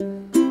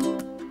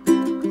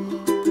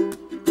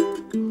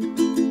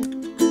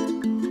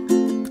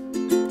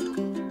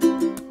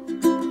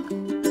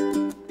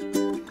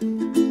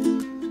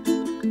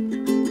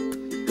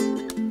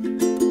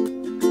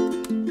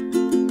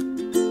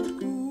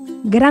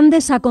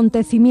Grandes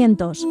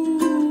acontecimientos.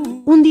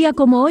 Un día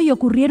como hoy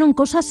ocurrieron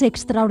cosas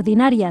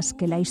extraordinarias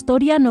que la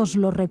historia nos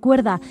lo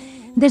recuerda.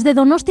 Desde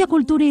Donostia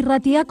Kultura y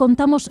Ratia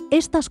contamos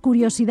estas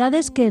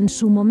curiosidades que en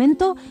su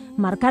momento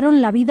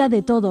marcaron la vida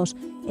de todos,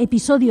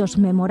 episodios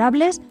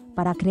memorables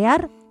para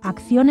crear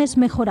acciones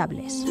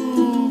mejorables.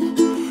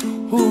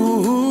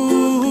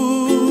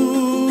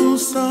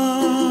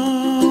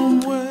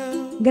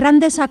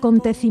 Grandes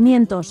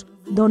acontecimientos,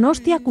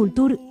 Donostia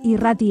Kultura y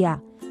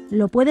Ratia.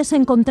 Lo puedes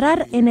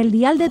encontrar en el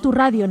dial de tu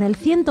radio, en el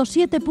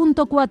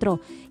 107.4,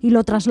 y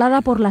lo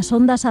traslada por las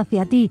ondas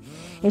hacia ti.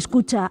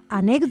 Escucha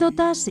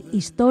anécdotas,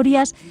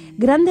 historias,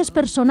 grandes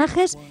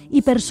personajes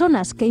y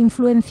personas que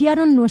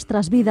influenciaron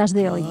nuestras vidas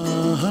de hoy.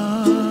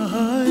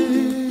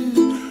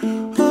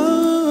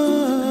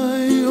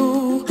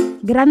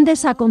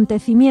 Grandes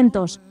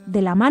acontecimientos,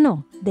 de la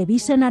mano de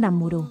Bisen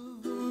Aramburu.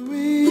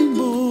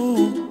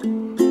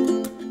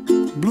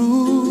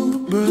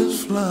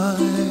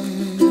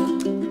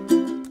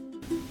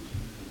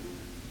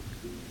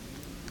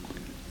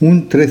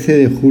 Un 13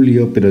 de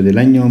julio, pero del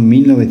año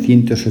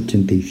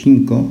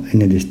 1985,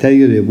 en el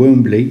estadio de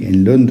Wembley,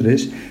 en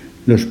Londres,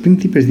 los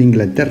príncipes de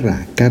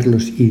Inglaterra,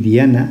 Carlos y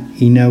Diana,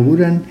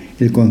 inauguran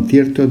el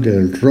concierto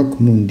del rock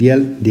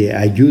mundial de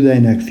Ayuda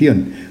en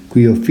Acción,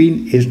 cuyo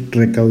fin es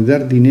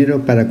recaudar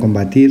dinero para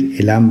combatir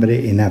el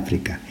hambre en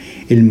África.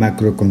 El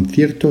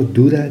macroconcierto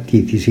dura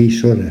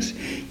 16 horas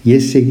y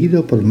es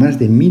seguido por más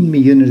de 1.000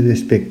 millones de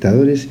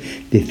espectadores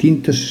de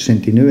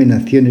 169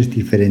 naciones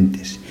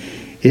diferentes.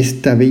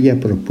 Esta bella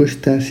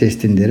propuesta se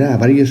extenderá a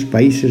varios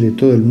países de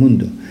todo el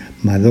mundo.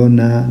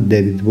 Madonna,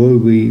 David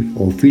Bowie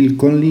o Phil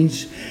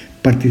Collins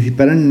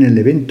participarán en el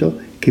evento,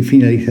 que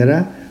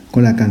finalizará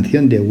con la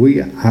canción de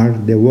We Are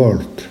the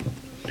World.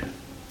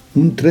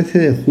 Un 13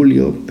 de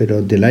julio,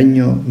 pero del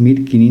año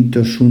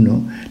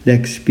 1501, la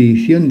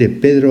expedición de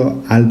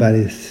Pedro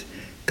Álvarez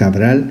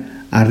Cabral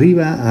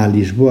arriba a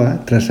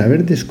Lisboa tras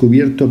haber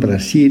descubierto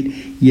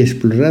Brasil y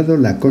explorado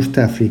la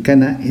costa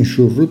africana en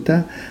su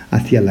ruta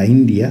hacia la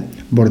India,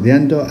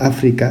 bordeando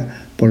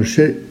África por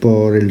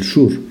el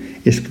sur,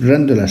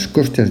 explorando las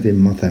costas de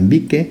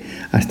Mozambique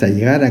hasta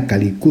llegar a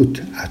Calicut,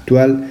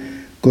 actual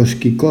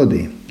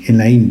Cosquicode, en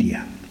la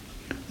India.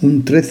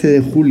 Un 13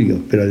 de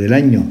julio, pero del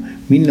año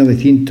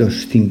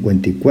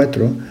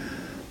 1954,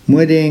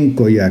 muere en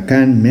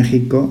Coyoacán,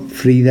 México,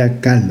 Frida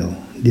Kahlo,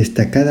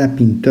 destacada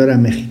pintora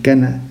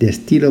mexicana de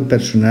estilo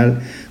personal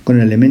con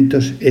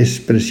elementos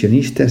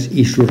expresionistas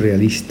y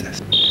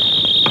surrealistas.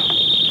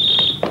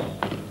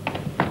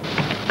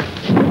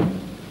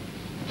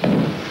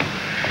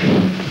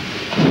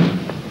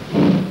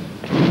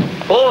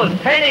 Ball's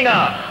heading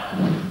up.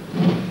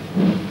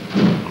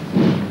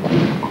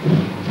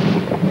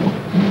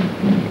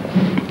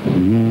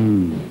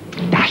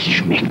 Das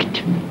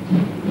schmeckt.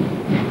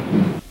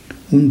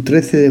 Un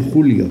 13 de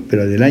julio,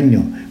 pero del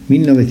año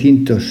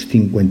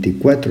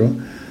 1954,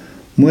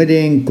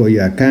 muere en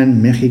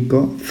Coyoacán,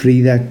 México,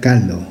 Frida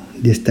Kahlo,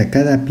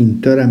 destacada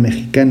pintora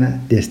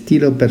mexicana de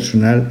estilo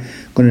personal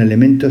con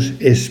elementos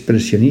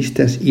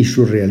expresionistas y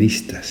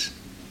surrealistas.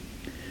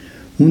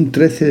 Un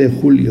 13 de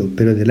julio,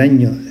 pero del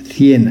año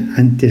 100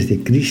 a.C.,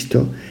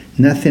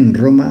 nace en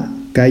Roma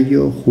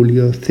Cayo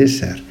Julio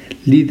César,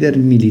 líder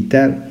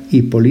militar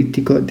y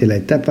político de la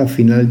etapa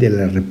final de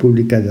la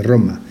República de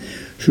Roma.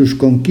 Sus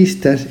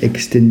conquistas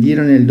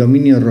extendieron el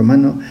dominio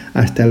romano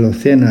hasta el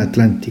Océano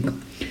Atlántico.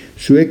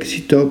 Su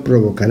éxito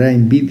provocará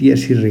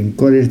envidias y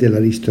rencores de la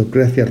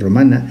aristocracia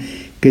romana,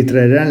 que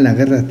traerán la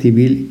guerra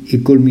civil y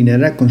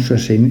culminará con su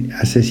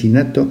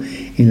asesinato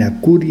en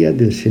la curia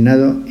del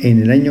Senado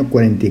en el año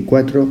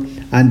 44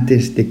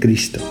 a.C.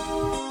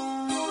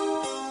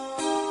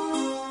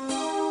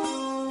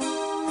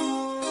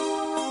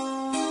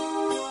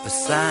 A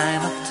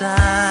sign of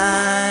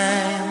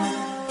time.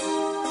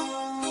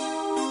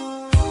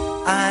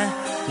 I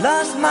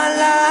lost my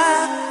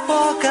life,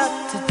 forgot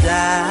to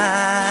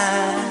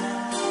die.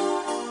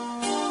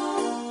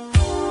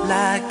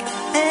 Like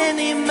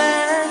any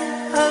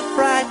man, a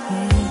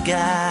frightened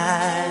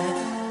guy.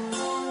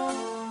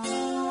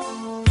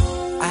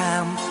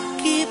 I'm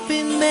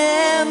keeping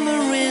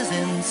memories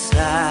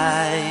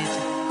inside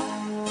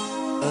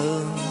a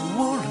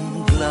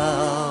woolen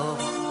glove.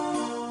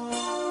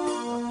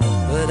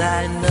 But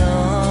I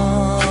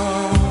know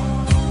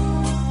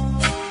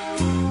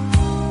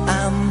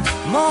I'm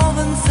more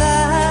than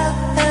sad.